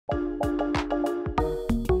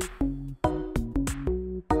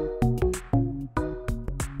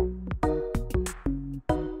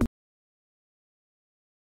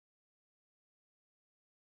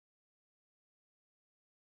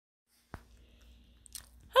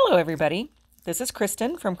Hello everybody, this is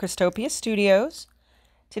Kristen from Christopia Studios.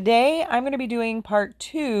 Today I'm going to be doing part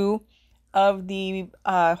 2 of the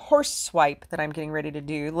horse swipe that I'm getting ready to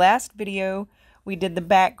do. Last video we did the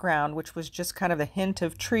background, which was just kind of a hint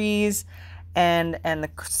of trees and the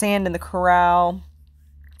sand in the corral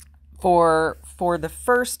for the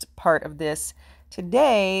first part of this.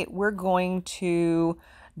 Today we're going to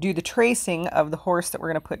do the tracing of the horse that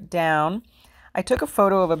we're going to put down. I took a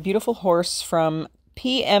photo of a beautiful horse from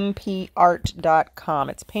pmpart.com.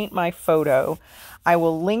 It's Paint My Photo. I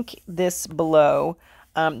will link this below.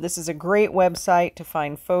 This is a great website to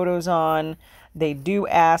find photos on. They do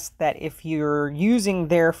ask that if you're using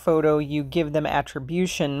their photo, you give them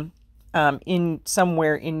attribution in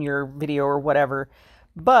somewhere in your video or whatever.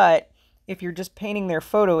 But if you're just painting their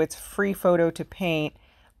photo, it's a free photo to paint.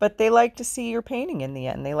 But they like to see your painting in the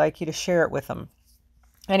end. They like you to share it with them.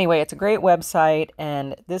 Anyway, it's a great website,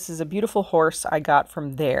 and this is a beautiful horse I got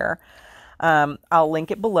from there. I'll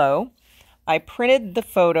link it below. I printed the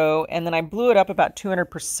photo, and then I blew it up about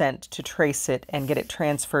 200% to trace it and get it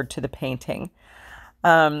transferred to the painting.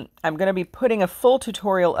 I'm going to be putting a full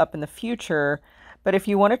tutorial up in the future, but if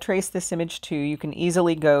you want to trace this image too, you can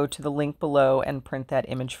easily go to the link below and print that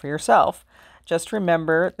image for yourself. Just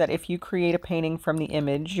remember that if you create a painting from the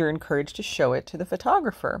image, you're encouraged to show it to the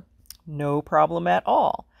photographer. No problem at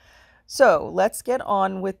all. So let's get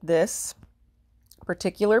on with this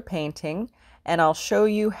particular painting, and I'll show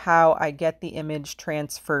you how I get the image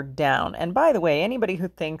transferred down. And by the way, anybody who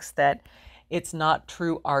thinks that it's not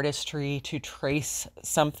true artistry to trace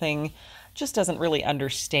something just doesn't really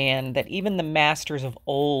understand that even the masters of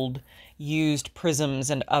old used prisms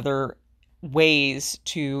and other ways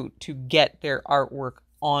to get their artwork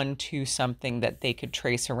onto something that they could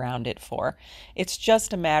trace around it for. It's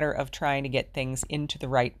just a matter of trying to get things into the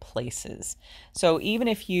right places. So even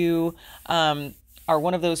if you are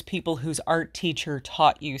one of those people whose art teacher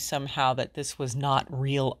taught you somehow that this was not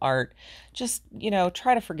real art, just,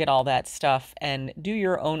 try to forget all that stuff and do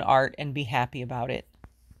your own art and be happy about it.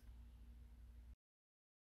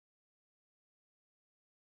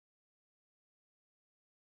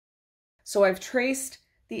 So I've traced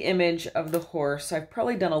the image of the horse. I've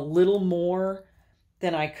probably done a little more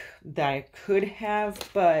than I could have,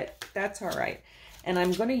 but that's all right. And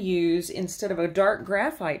I'm going to use, instead of a dark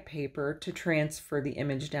graphite paper to transfer the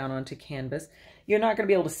image down onto canvas, you're not going to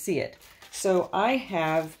be able to see it. So I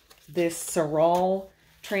have this Saral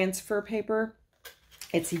transfer paper.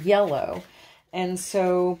 It's yellow. And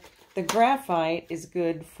so the graphite is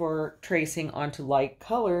good for tracing onto light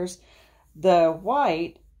colors. The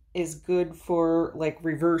white is good for like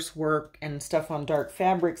reverse work and stuff on dark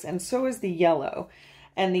fabrics, and so is the yellow.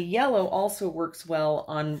 And the yellow also works well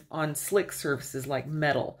on slick surfaces like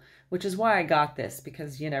metal, which is why I got this,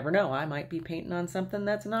 because you never know, I might be painting on something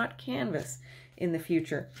that's not canvas in the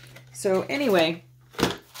future. So anyway,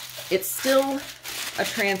 it's still a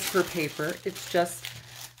transfer paper, it's just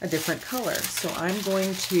a different color. So I'm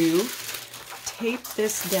going to tape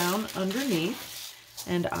this down underneath.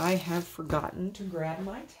 And I have forgotten to grab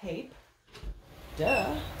my tape.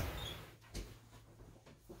 Duh.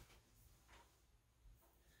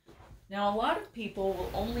 Now, a lot of people will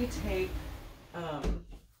only tape, I'm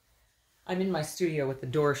in my studio with the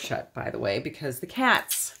door shut, by the way, because the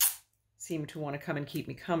cats seem to want to come and keep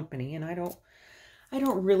me company, and I don't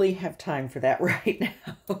really have time for that right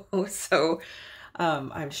now. So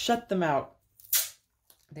I've shut them out.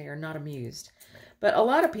 They are not amused. But a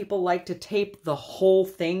lot of people like to tape the whole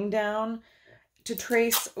thing down to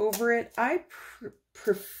trace over it. I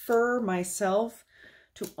prefer myself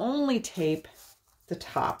to only tape the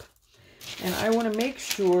top. And I want to make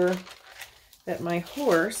sure that my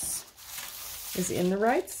horse is in the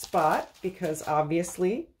right spot, because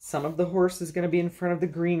obviously some of the horse is going to be in front of the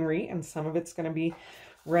greenery and some of it's going to be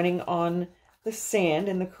running on the sand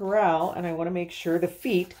in the corral. And I want to make sure the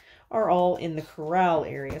feet are all in the corral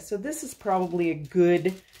area. So this is probably a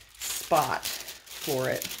good spot for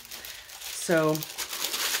it. So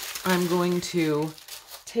I'm going to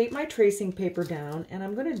tape my tracing paper down, and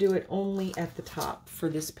I'm going to do it only at the top for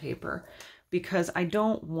this paper, because I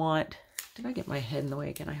don't want, did I get my head in the way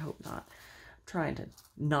again? I hope not. I'm trying to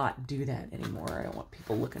not do that anymore. I don't want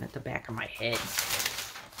people looking at the back of my head.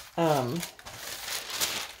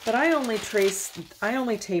 But I only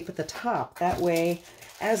tape at the top. That way,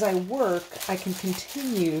 as I work, I can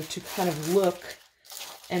continue to kind of look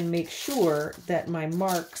and make sure that my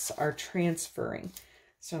marks are transferring.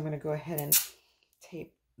 So I'm going to go ahead and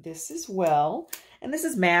tape this as well. And this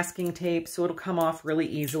is masking tape, so it'll come off really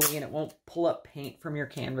easily and it won't pull up paint from your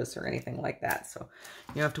canvas or anything like that. So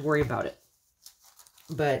you don't have to worry about it.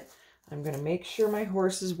 But I'm going to make sure my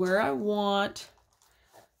horse is where I want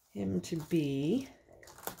him to be.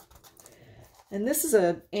 And this is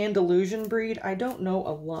an Andalusian breed. I don't know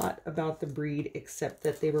a lot about the breed except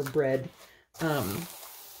that they were bred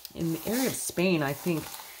in the area of Spain, I think.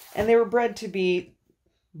 And they were bred to be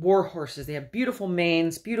war horses. They have beautiful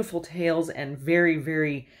manes, beautiful tails, and very,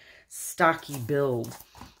 very stocky build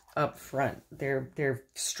up front. They're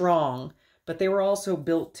strong, but they were also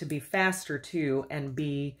built to be faster too, and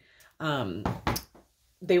be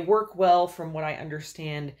they work well, from what I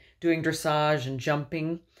understand, doing dressage and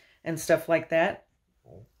jumping and stuff like that.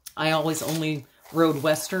 I always only rode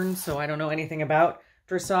Western, so I don't know anything about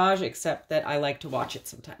dressage except that I like to watch it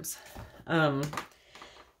sometimes.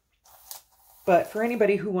 But for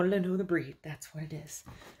anybody who wanted to know the breed, that's what it is.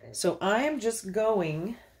 So I am just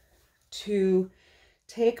going to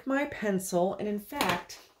take my pencil, and in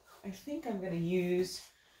fact, I think I'm going to use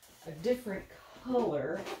a different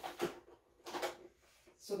color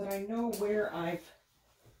so that I know where I've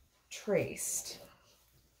traced.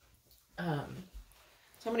 So I'm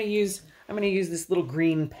going to use this little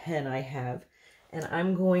green pen I have, and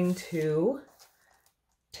I'm going to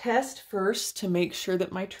test first to make sure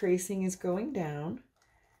that my tracing is going down.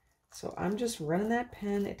 So I'm just running that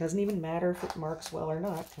pen. It doesn't even matter if it marks well or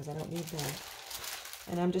not, because I don't need that.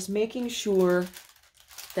 And I'm just making sure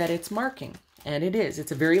that it's marking. And it is.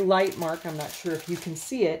 It's a very light mark. I'm not sure if you can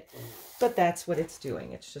see it, but that's what it's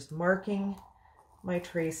doing. It's just marking my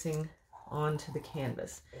tracing onto the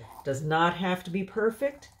canvas. It does not have to be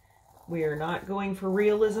perfect. We are not going for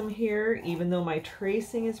realism here, even though my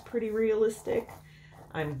tracing is pretty realistic.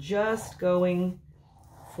 I'm just going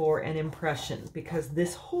for an impression, because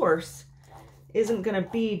this horse isn't going to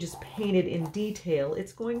be just painted in detail.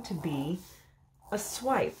 It's going to be a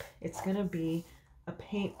swipe. It's going to be a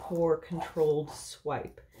paint pour controlled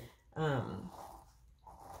swipe. I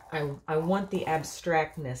want the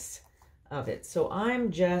abstractness of it. So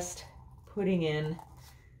I'm just putting in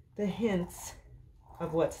the hints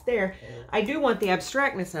of what's there. I do want the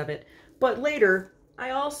abstractness of it, but later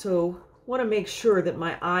I also want to make sure that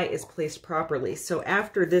my eye is placed properly. So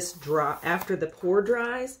after the pour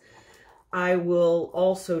dries, I will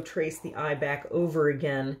also trace the eye back over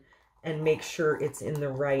again and make sure it's in the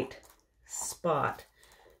right spot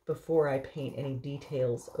before I paint any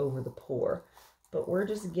details over the pour. But we're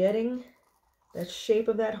just getting the shape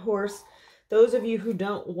of that horse. Those of you who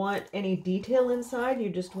don't want any detail inside, you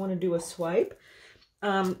just want to do a swipe,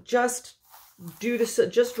 just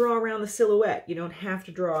draw around the silhouette. You don't have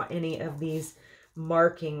to draw any of these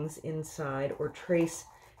markings inside or trace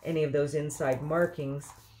any of those inside markings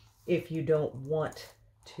if you don't want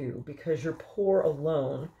to, because your pour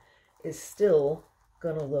alone is still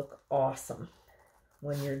gonna look awesome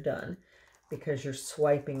when you're done, because you're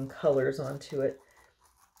swiping colors onto it.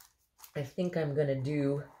 I think I'm gonna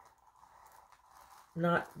do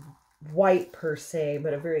not white per se,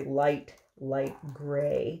 but a very light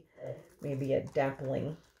gray, maybe a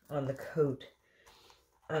dappling on the coat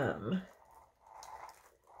in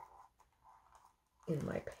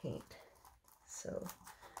my paint. So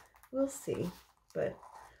we'll see, but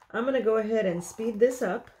I'm going to go ahead and speed this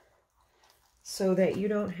up so that you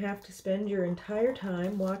don't have to spend your entire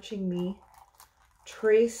time watching me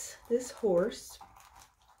trace this horse,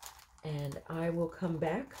 and I will come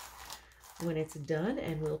back when it's done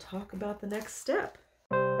and we'll talk about the next step.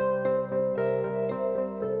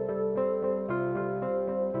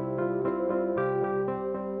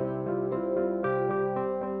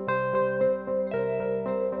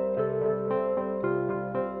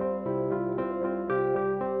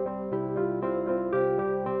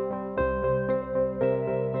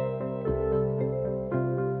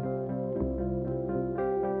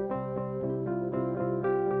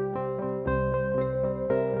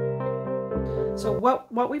 So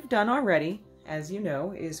what we've done already, as you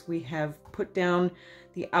know, is we have put down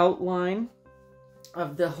the outline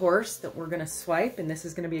of the horse that we're going to swipe, and this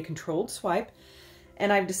is going to be a controlled swipe.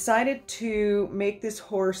 And I've decided to make this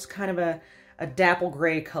horse kind of a dapple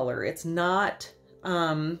gray color. It's not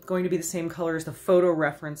going to be the same color as the photo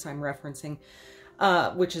reference I'm referencing,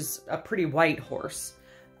 which is a pretty white horse.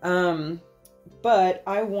 But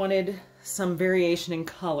I wanted some variation in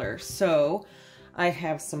color, so I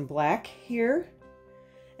have some black here,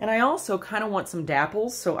 and I also kind of want some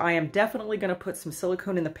dapples, so I am definitely going to put some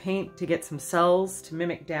silicone in the paint to get some cells to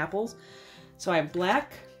mimic dapples. So I have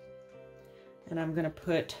black, and I'm going to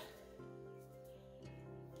put,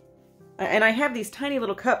 and I have these tiny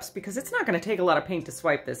little cups because it's not going to take a lot of paint to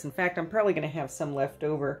swipe this. In fact, I'm probably going to have some left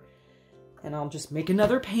over, and I'll just make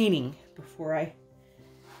another painting before I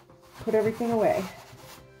put everything away.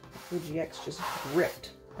 Fuji X just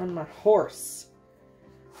ripped. on my horse.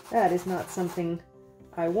 That is not something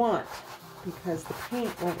I want because the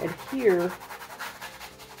paint won't adhere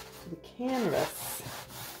to the canvas.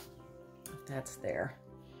 If that's there.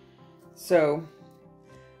 So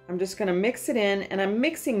I'm just going to mix it in, and I'm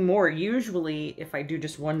mixing more usually if I do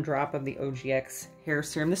just one drop of the OGX hair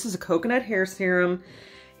serum. This is a coconut hair serum.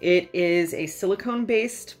 It is a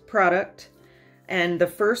silicone-based product, and the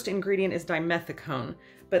first ingredient is dimethicone.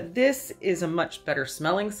 But this is a much better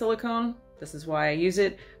smelling silicone. This is why I use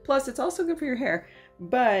it. Plus, it's also good for your hair.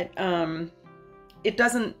 But it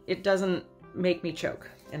doesn't make me choke,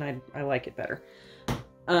 and I like it better.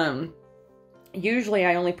 Usually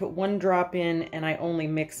I only put one drop in, and I only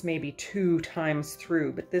mix maybe 2 times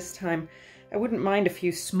through. But this time, I wouldn't mind a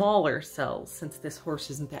few smaller cells since this horse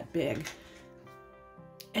isn't that big.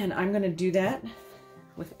 And I'm going to do that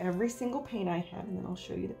with every single paint I have, and then I'll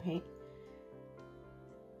show you the paint.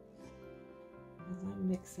 As I'm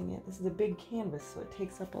mixing it. This is a big canvas, so it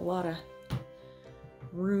takes up a lot of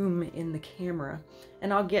room in the camera.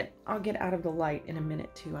 And I'll get out of the light in a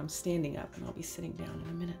minute too. I'm standing up and I'll be sitting down in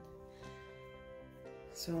a minute.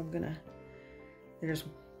 So I'm gonna,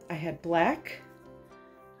 I had black,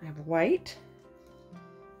 I have white,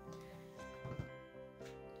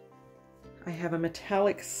 I have a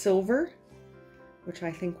metallic silver, which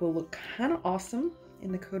I think will look kind of awesome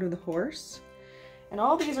in the coat of the horse. And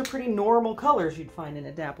all these are pretty normal colors you'd find in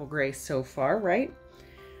a dapple gray so far, right?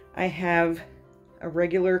 I have a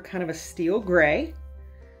regular kind of a steel gray.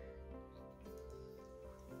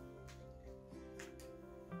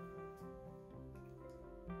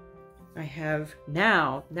 I have,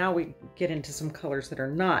 now we get into some colors that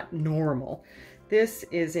are not normal. This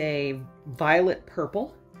is a violet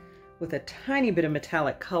purple with a tiny bit of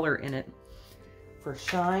metallic color in it for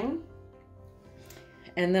shine.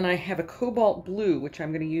 And then I have a cobalt blue, which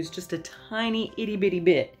I'm going to use just a tiny itty bitty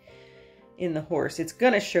bit in the horse. It's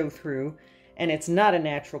going to show through, and it's not a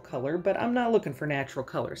natural color, but I'm not looking for natural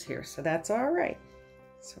colors here, so that's all right.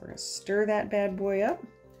 So we're going to stir that bad boy up.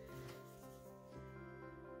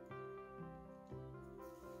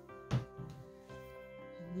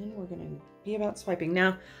 And then we're going to be about swiping.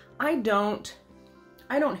 Now, I don't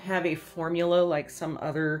have a formula like some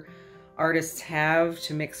other artists have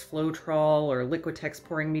to mix Floetrol or Liquitex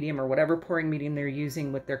pouring medium or whatever pouring medium they're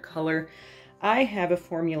using with their color. I have a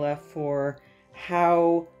formula for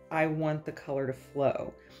how I want the color to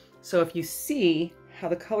flow. So if you see how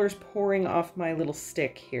the color's pouring off my little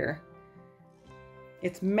stick here,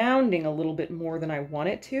 it's mounding a little bit more than I want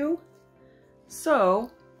it to.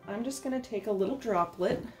 So I'm just going to take a little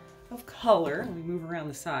droplet of color. Let me move around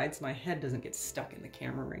the sides so my head doesn't get stuck in the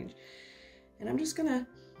camera range. And I'm just going to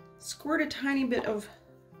squirt a tiny bit of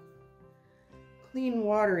clean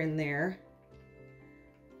water in there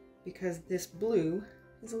because this blue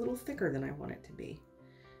is a little thicker than I want it to be.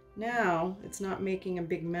 Now it's not making a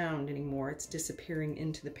big mound anymore. It's disappearing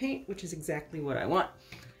into the paint, which is exactly what I want.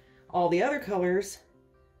 All the other colors,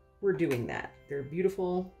 we're doing that. They're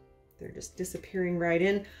beautiful. They're just disappearing right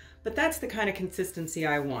in. But that's the kind of consistency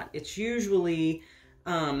I want. It's usually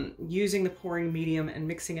using the pouring medium and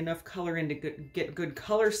mixing enough color in to get good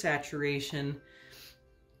color saturation,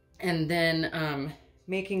 and then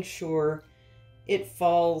making sure it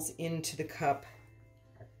falls into the cup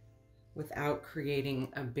without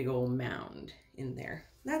creating a big old mound in there.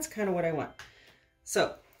 That's kind of what I want.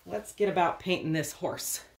 So let's get about painting this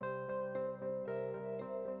horse.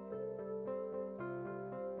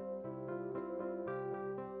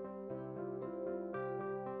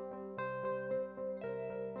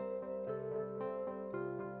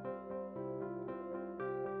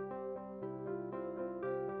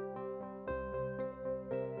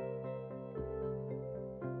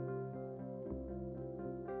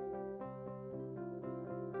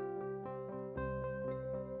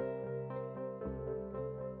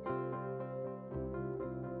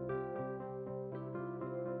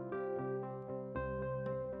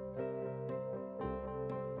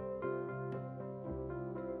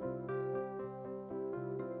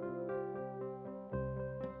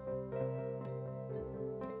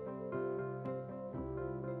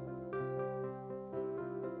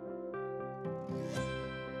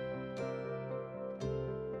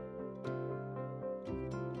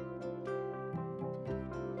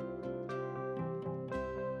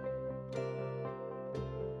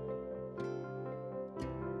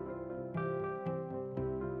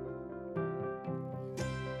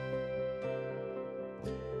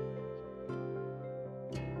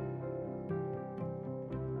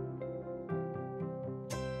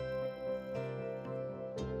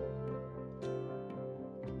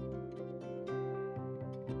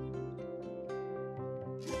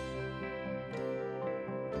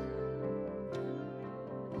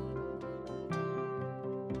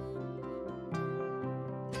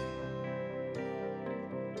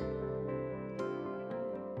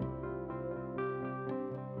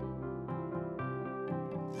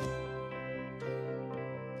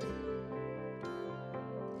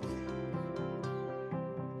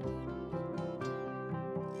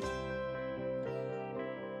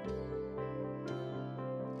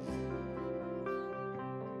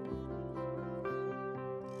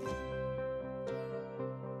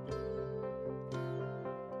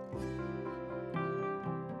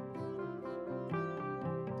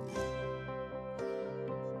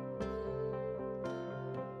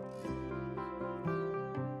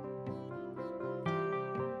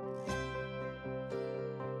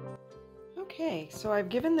 Okay, so I've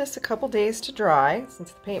given this a couple days to dry.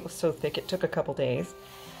 Since the paint was so thick, it took a couple days.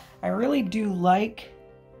 I really do like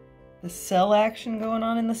the cell action going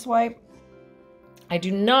on in this wipe. I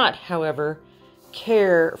do not, however,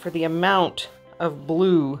 care for the amount of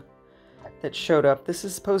blue that showed up. This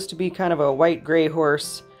is supposed to be kind of a white-gray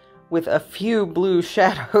horse with a few blue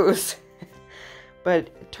shadows. But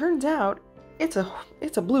it turns out it's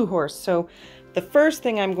a blue horse. So the first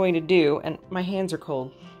thing I'm going to do, and my hands are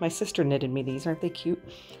cold. My sister knitted me these. Aren't they cute?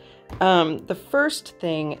 The first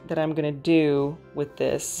thing that I'm going to do with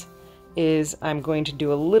this is I'm going to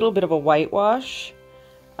do a little bit of a whitewash.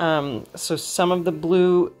 So some of the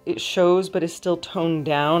blue, it shows, but is still toned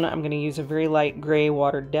down. I'm going to use a very light gray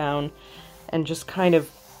watered down and just kind of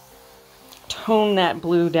tone that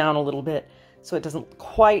blue down a little bit so it doesn't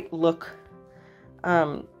quite look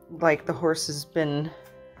like the horse has been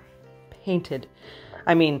painted.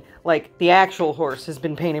 I mean, like the actual horse has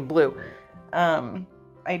been painted blue.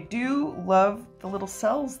 I do love the little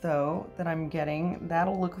cells though that I'm getting.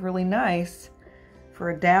 That'll look really nice for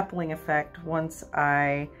a dappling effect once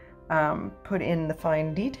I put in the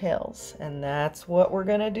fine details, and that's what we're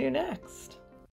gonna do next.